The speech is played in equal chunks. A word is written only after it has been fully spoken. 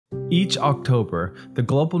Each October, the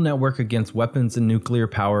Global Network Against Weapons and Nuclear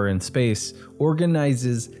Power in Space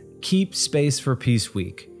organizes Keep Space for Peace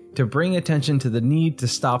Week to bring attention to the need to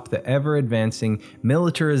stop the ever-advancing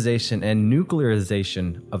militarization and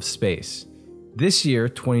nuclearization of space. This year,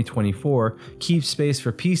 2024, Keep Space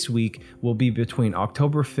for Peace Week will be between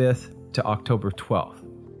October 5th to October 12th.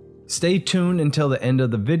 Stay tuned until the end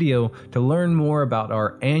of the video to learn more about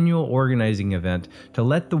our annual organizing event to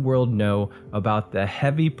let the world know about the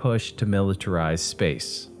heavy push to militarize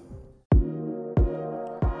space.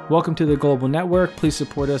 Welcome to the Global Network. Please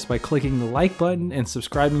support us by clicking the like button and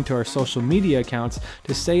subscribing to our social media accounts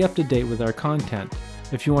to stay up to date with our content.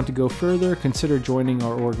 If you want to go further, consider joining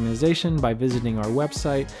our organization by visiting our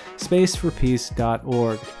website,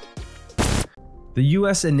 spaceforpeace.org. The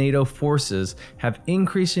US and NATO forces have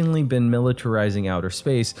increasingly been militarizing outer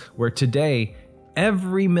space, where today,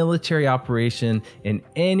 every military operation in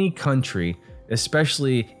any country,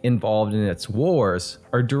 especially involved in its wars,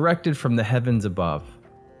 are directed from the heavens above.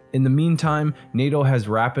 In the meantime, NATO has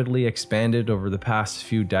rapidly expanded over the past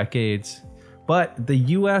few decades, but the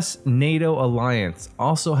US-NATO alliance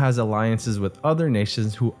also has alliances with other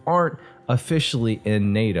nations who aren't officially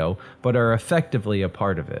in NATO, but are effectively a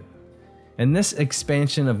part of it. And this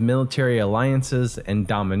expansion of military alliances and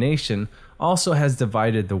domination also has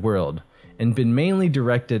divided the world and been mainly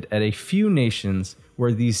directed at a few nations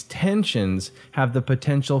where these tensions have the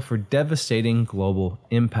potential for devastating global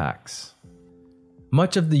impacts.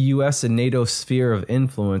 Much of the US and NATO sphere of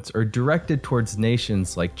influence are directed towards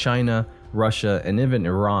nations like China, Russia, and even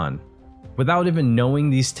Iran. Without even knowing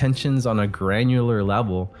these tensions on a granular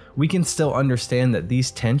level, we can still understand that these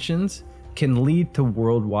tensions can lead to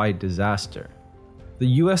worldwide disaster. The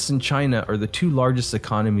US and China are the two largest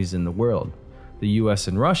economies in the world. The US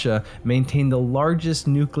and Russia maintain the largest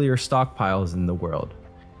nuclear stockpiles in the world.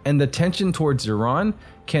 And the tension towards Iran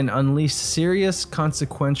can unleash serious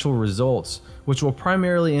consequential results, which will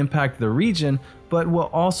primarily impact the region, but will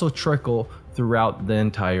also trickle throughout the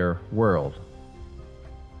entire world.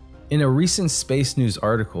 In a recent Space News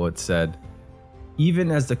article, it said,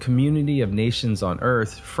 "Even as the community of nations on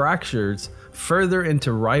Earth fractures further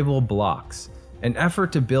into rival blocks, an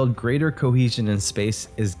effort to build greater cohesion in space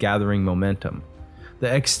is gathering momentum.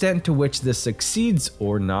 The extent to which this succeeds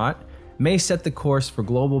or not may set the course for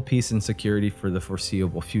global peace and security for the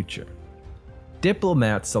foreseeable future."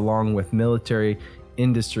 Diplomats, along with military,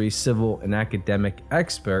 industry, civil, and academic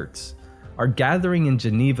experts, are gathering in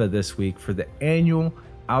Geneva this week for the annual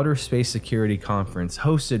Outer Space Security Conference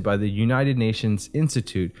hosted by the United Nations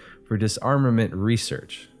Institute for Disarmament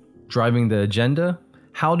Research. Driving the agenda,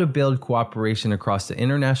 how to build cooperation across the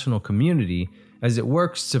international community as it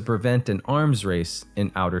works to prevent an arms race in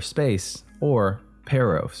outer space, or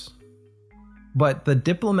PAROS. But the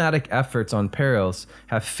diplomatic efforts on PAROS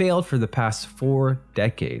have failed for the past 4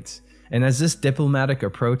 decades, and as this diplomatic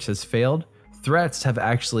approach has failed, threats have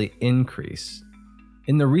actually increased.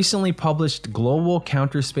 In the recently published Global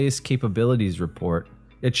Counterspace Capabilities Report,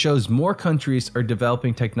 it shows more countries are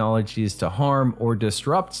developing technologies to harm or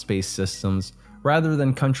disrupt space systems rather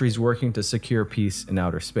than countries working to secure peace in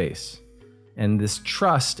outer space. And this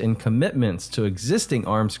trust and commitments to existing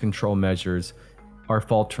arms control measures are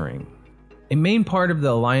faltering. A main part of the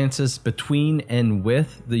alliances between and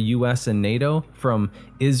with the US and NATO, from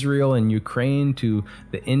Israel and Ukraine to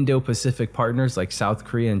the Indo-Pacific partners like South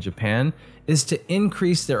Korea and Japan, is to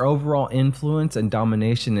increase their overall influence and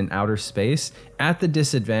domination in outer space at the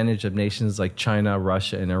disadvantage of nations like China,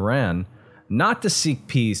 Russia, and Iran, not to seek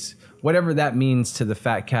peace, whatever that means to the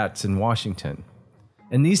fat cats in Washington.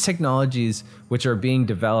 And these technologies which are being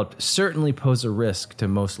developed certainly pose a risk to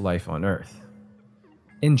most life on Earth.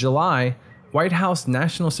 In July, White House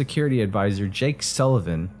National Security Advisor Jake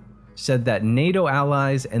Sullivan said that NATO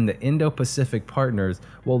allies and the Indo-Pacific partners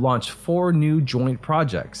will launch 4 new joint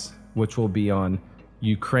projects, which will be on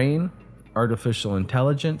Ukraine, artificial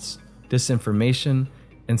intelligence, disinformation,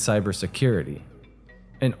 and cybersecurity.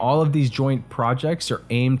 And all of these joint projects are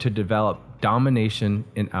aimed to develop domination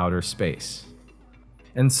in outer space.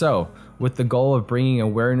 And so, with the goal of bringing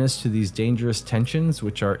awareness to these dangerous tensions,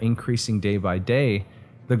 which are increasing day by day,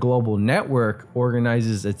 the Global Network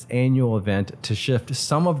organizes its annual event to shift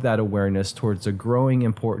some of that awareness towards the growing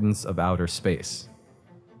importance of outer space.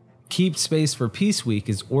 Keep Space for Peace Week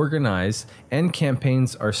is organized and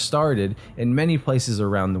campaigns are started in many places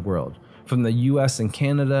around the world, from the US and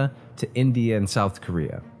Canada to India and South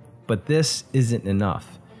Korea. But this isn't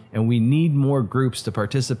enough, and we need more groups to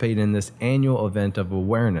participate in this annual event of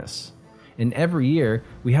awareness. And every year,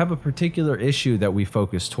 we have a particular issue that we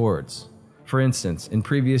focus towards. For instance, in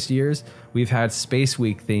previous years, we've had Space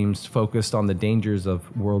Week themes focused on the dangers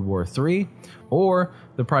of World War III or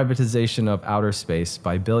the privatization of outer space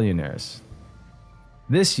by billionaires.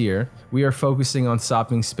 This year, we are focusing on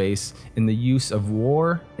stopping space in the use of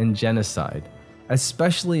war and genocide,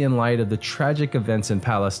 especially in light of the tragic events in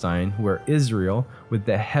Palestine, where Israel, with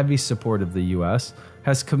the heavy support of the US,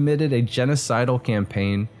 has committed a genocidal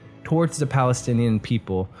campaign towards the Palestinian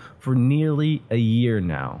people for nearly a year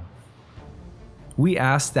now. We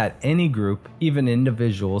ask that any group, even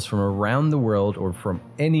individuals from around the world or from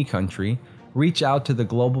any country, reach out to the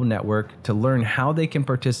global network to learn how they can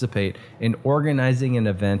participate in organizing an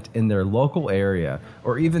event in their local area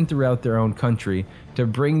or even throughout their own country to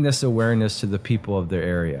bring this awareness to the people of their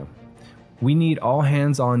area. We need all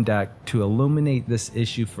hands on deck to illuminate this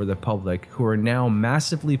issue for the public, who are now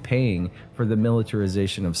massively paying for the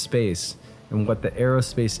militarization of space, and what the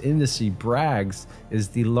aerospace industry brags is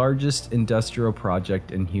the largest industrial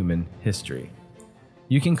project in human history.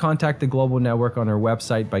 You can contact the Global Network on our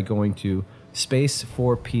website by going to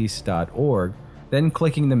space4peace.org, then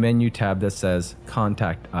clicking the menu tab that says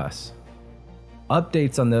Contact Us.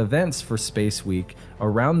 Updates on the events for Space Week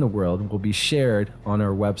around the world will be shared on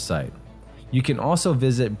our website. You can also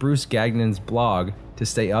visit Bruce Gagnon's blog to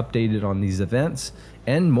stay updated on these events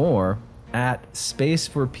and more at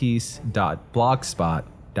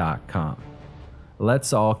spaceforpeace.blogspot.com.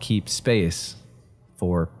 Let's all keep space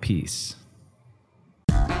for peace.